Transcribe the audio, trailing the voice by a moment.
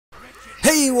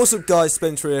Hey, what's up guys,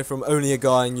 Spencer here from Only a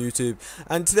Guy on YouTube,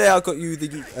 and today I've got you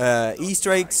the Easter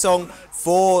egg song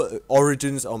for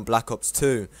Origins on Black Ops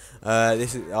 2. I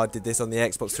did this on the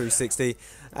Xbox 360,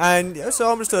 and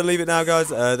so I'm just going to leave it now guys.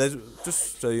 There's,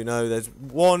 just so you know, there's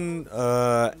one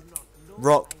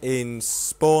rock in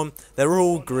spawn. They're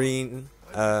all green,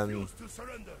 they're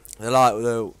like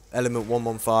the element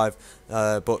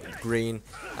 115 but green,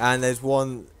 and there's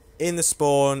one in the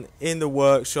spawn, in the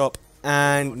workshop,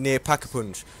 and near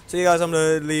Pack-a-Punch. So you guys, I'm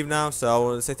going to leave now, so I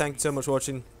want to say thank you so much for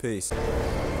watching. Peace.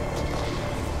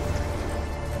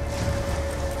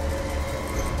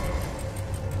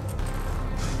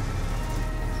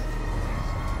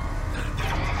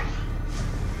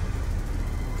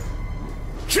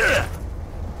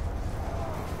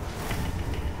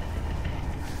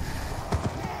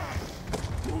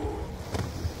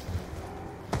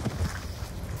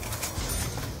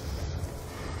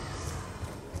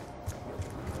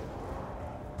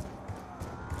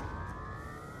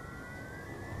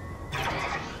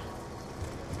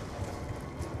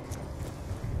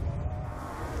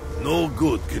 No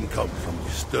good can come from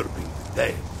disturbing the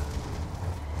dead.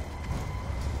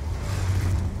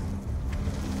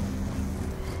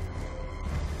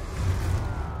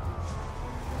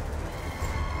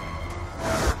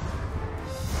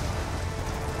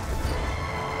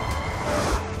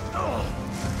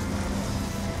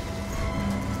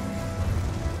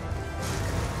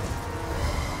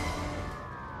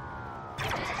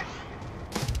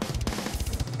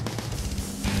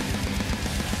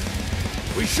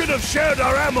 We should have shared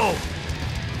our ammo!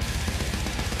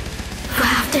 You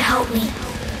have to help me.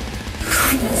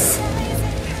 Please.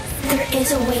 There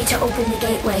is a way to open the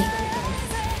gateway.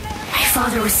 My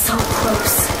father was so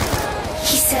close.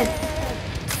 He said,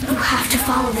 you have to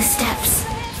follow the steps.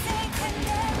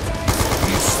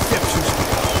 These steps you speak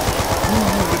of, who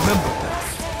will remember that?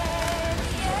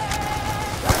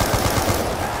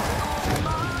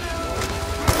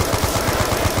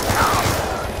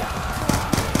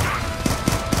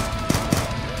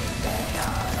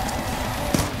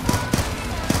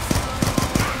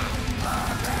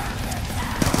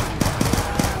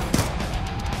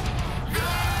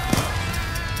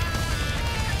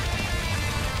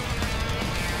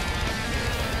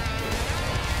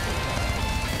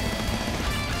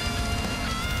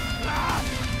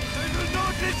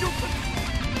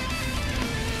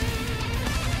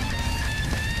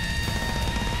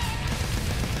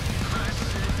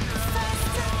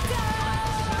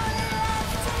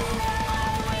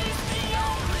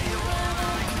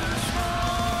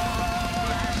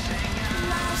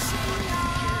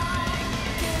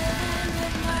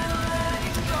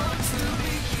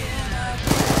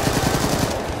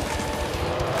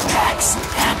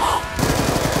 Ammo!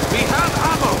 We have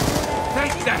ammo!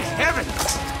 Thank the heavens!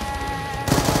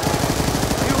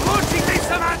 You losing me,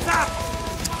 Samantha!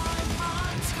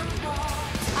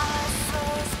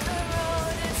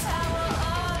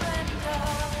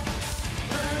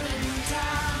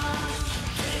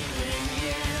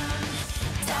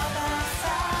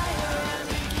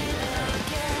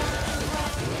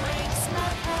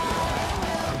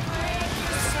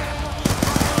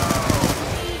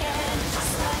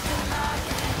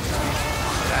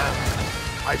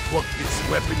 I plucked its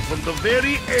weapon from the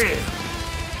very air!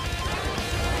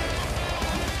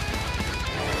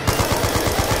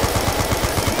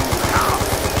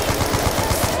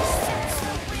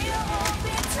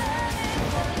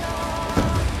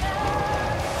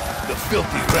 The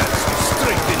filthy rats use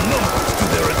strength in numbers to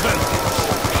their advantage!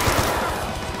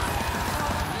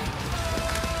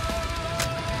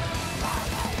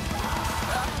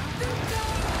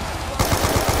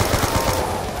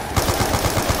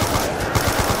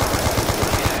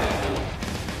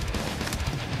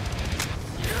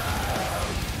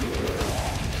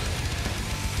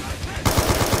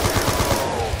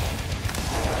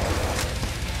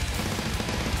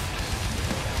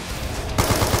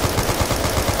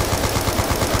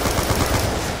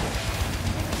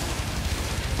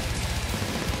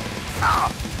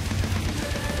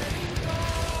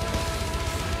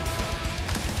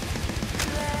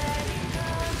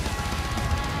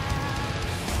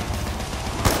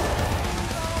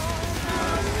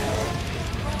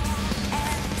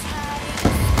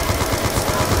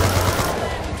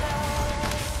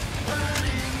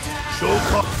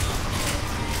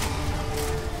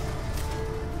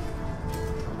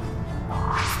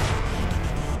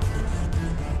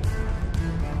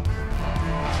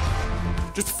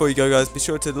 Just before you go guys, be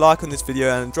sure to like on this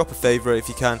video and drop a favourite if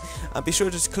you can, and be sure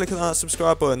to just click on that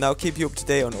subscribe button. That'll keep you up to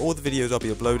date on all the videos I'll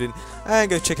be uploading, and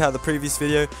go check out the previous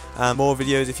video and more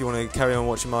videos if you want to carry on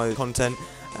watching my content.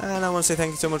 And I want to say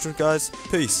thank you so much, guys.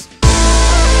 Peace.